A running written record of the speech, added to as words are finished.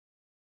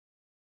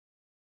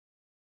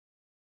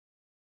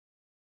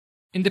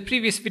In the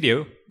previous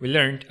video, we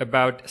learned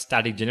about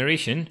static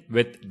generation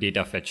with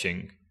data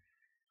fetching.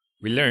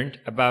 We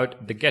learned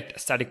about the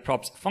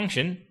getStaticProps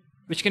function,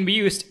 which can be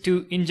used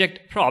to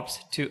inject props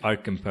to our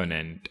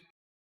component.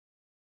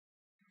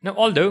 Now,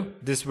 although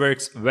this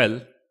works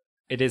well,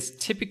 it is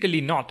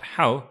typically not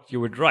how you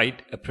would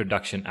write a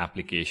production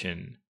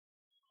application.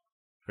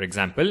 For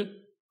example,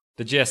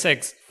 the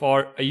JSX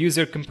for a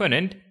user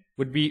component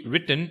would be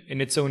written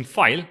in its own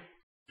file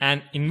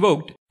and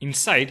invoked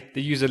inside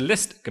the user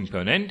list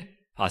component,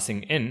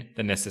 passing in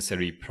the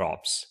necessary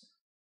props.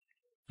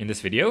 In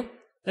this video,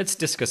 let's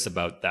discuss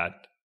about that.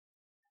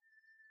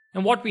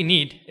 And what we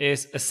need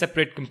is a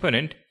separate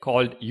component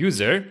called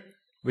user,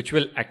 which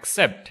will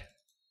accept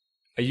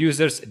a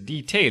user's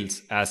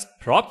details as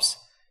props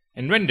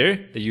and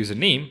render the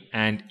username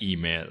and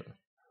email.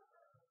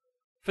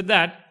 For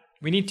that,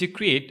 we need to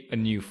create a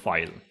new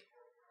file.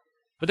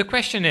 But the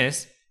question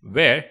is,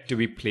 where do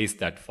we place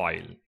that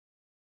file?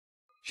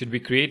 Should we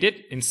create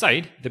it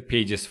inside the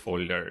Pages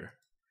folder?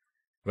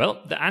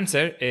 Well, the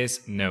answer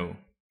is no.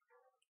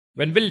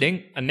 When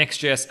building a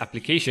Next.js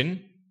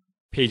application,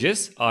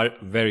 pages are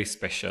very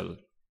special.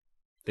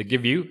 They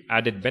give you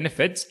added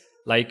benefits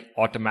like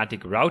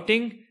automatic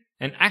routing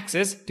and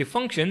access to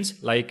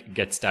functions like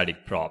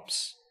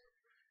getStaticProps.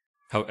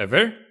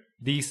 However,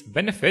 these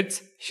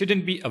benefits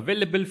shouldn't be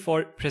available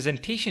for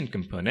presentation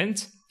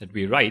components that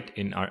we write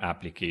in our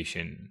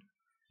application.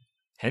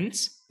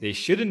 Hence, they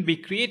shouldn't be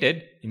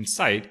created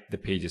inside the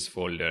Pages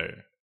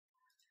folder.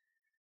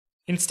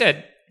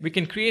 Instead, we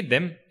can create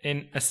them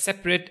in a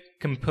separate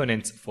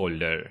Components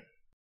folder.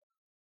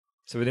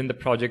 So within the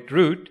project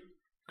root,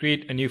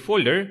 create a new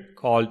folder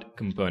called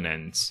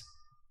Components.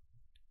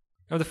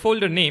 Now the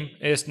folder name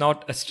is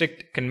not a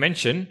strict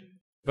convention,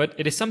 but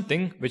it is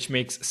something which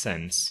makes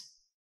sense.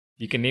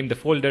 You can name the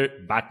folder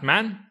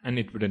Batman and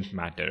it wouldn't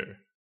matter.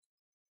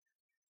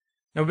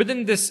 Now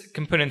within this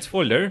Components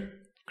folder,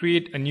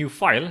 create a new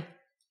file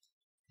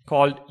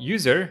called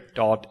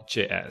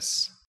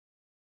user.js.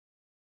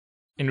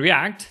 In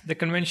React, the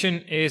convention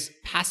is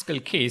Pascal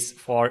case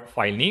for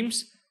file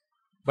names,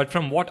 but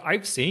from what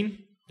I've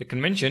seen, the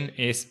convention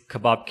is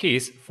kebab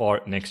case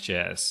for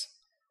Next.js.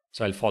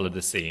 So I'll follow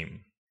the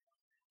same.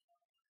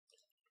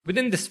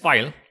 Within this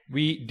file,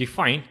 we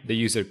define the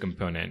user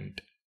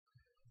component.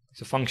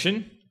 So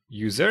function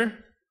user,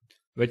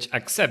 which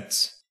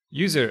accepts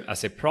user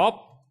as a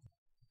prop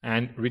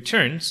and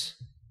returns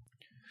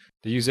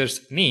the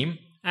user's name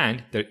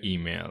and their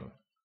email.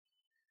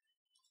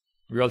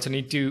 We also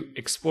need to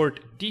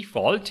export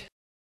default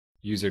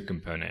user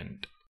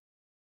component.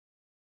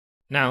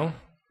 Now,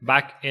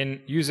 back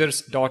in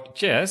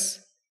users.js,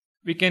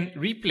 we can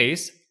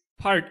replace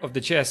part of the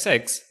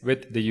JSX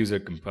with the user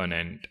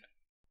component.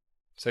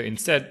 So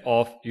instead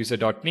of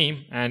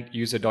user.name and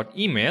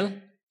user.email,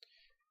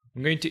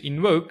 I'm going to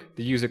invoke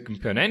the user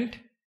component,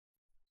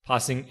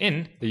 passing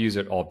in the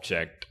user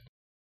object.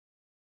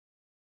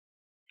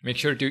 Make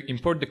sure to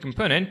import the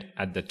component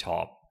at the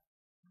top.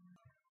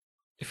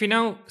 If we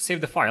now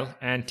save the file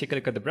and take a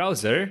look at the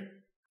browser,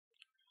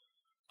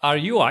 our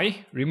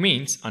UI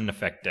remains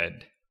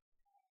unaffected.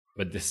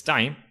 But this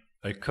time,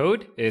 our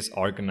code is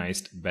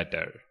organized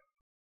better.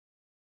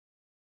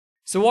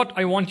 So what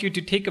I want you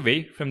to take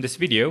away from this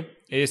video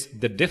is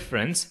the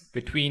difference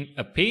between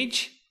a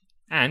page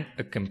and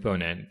a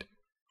component.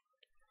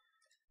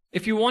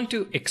 If you want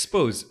to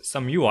expose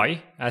some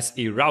UI as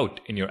a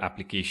route in your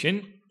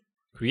application,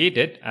 create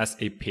it as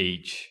a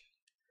page.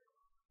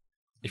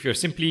 If you're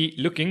simply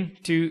looking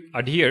to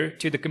adhere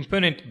to the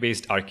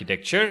component-based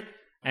architecture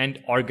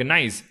and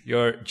organize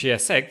your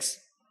JSX,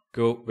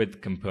 go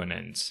with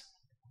components.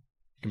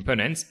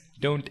 Components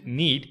don't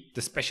need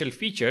the special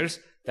features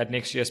that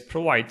Next.js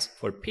provides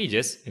for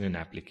pages in an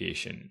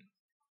application.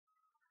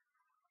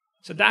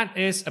 So that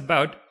is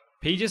about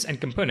pages and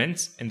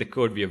components in the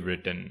code we have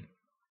written.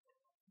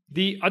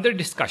 The other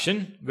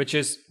discussion, which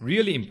is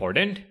really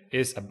important,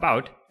 is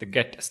about the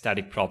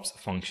getStaticProps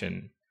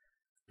function.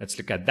 Let's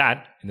look at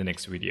that in the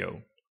next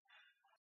video.